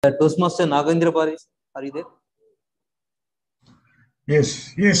Toastmaster Nagendra Paris, are you there?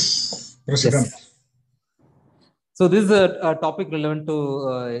 Yes, President. Yes. So this is a topic relevant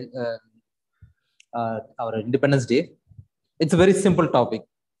to our Independence Day. It's a very simple topic.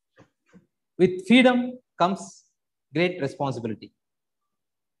 With freedom comes great responsibility.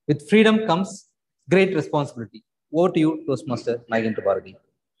 With freedom comes great responsibility. Over to you, Toastmaster Nagendra Paris.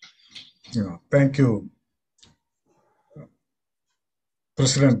 Yeah, thank you,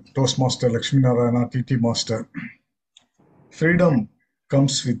 President Toastmaster Lakshmi Narayana, TT Master. Freedom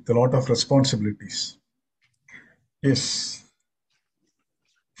comes with a lot of responsibilities. Yes,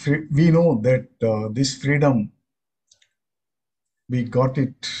 we know that this freedom, we got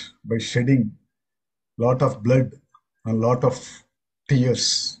it by shedding a lot of blood and a lot of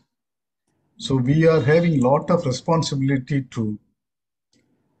tears. So we are having a lot of responsibility to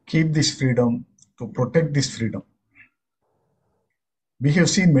keep this freedom, to protect this freedom. We have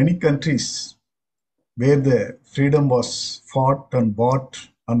seen many countries where the freedom was fought and bought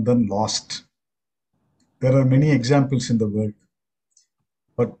and then lost. There are many examples in the world.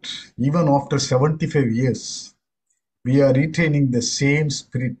 But even after 75 years, we are retaining the same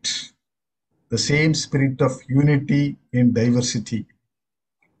spirit of unity in diversity,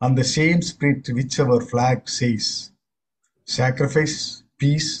 and the same spirit which our flag says, sacrifice,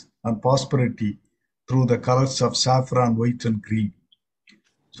 peace, and prosperity through the colors of saffron, white, and green.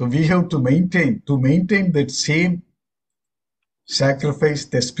 So we have to maintain that same sacrifice,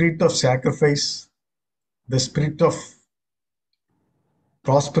 the spirit of sacrifice, the spirit of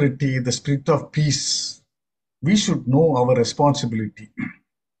prosperity, the spirit of peace. We should know our responsibility.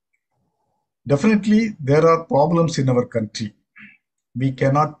 Definitely, there are problems in our country. We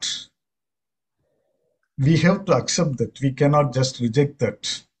have to accept that. We cannot just reject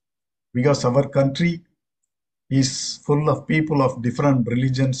that, because our country is full of people of different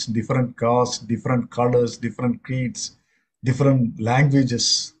religions, different castes, different colors, different creeds, different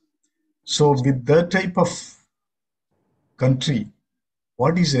languages. So with that type of country,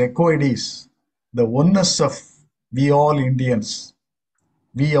 what is required is the oneness of we all Indians.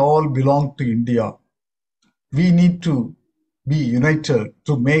 We all belong to India. We need to be united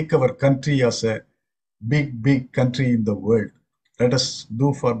to make our country as a big country in the world. Let us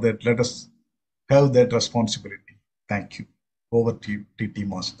do for that. Let us have that responsibility. Thank you. Over to you, TT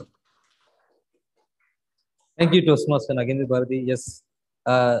Master. Thank you, Toastmaster Nagendra Paris. Yes,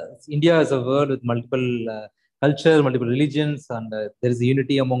 India is a world with multiple culture, multiple religions, and there is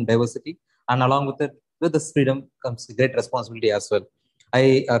unity among diversity. And along with it, with this freedom comes great responsibility as well.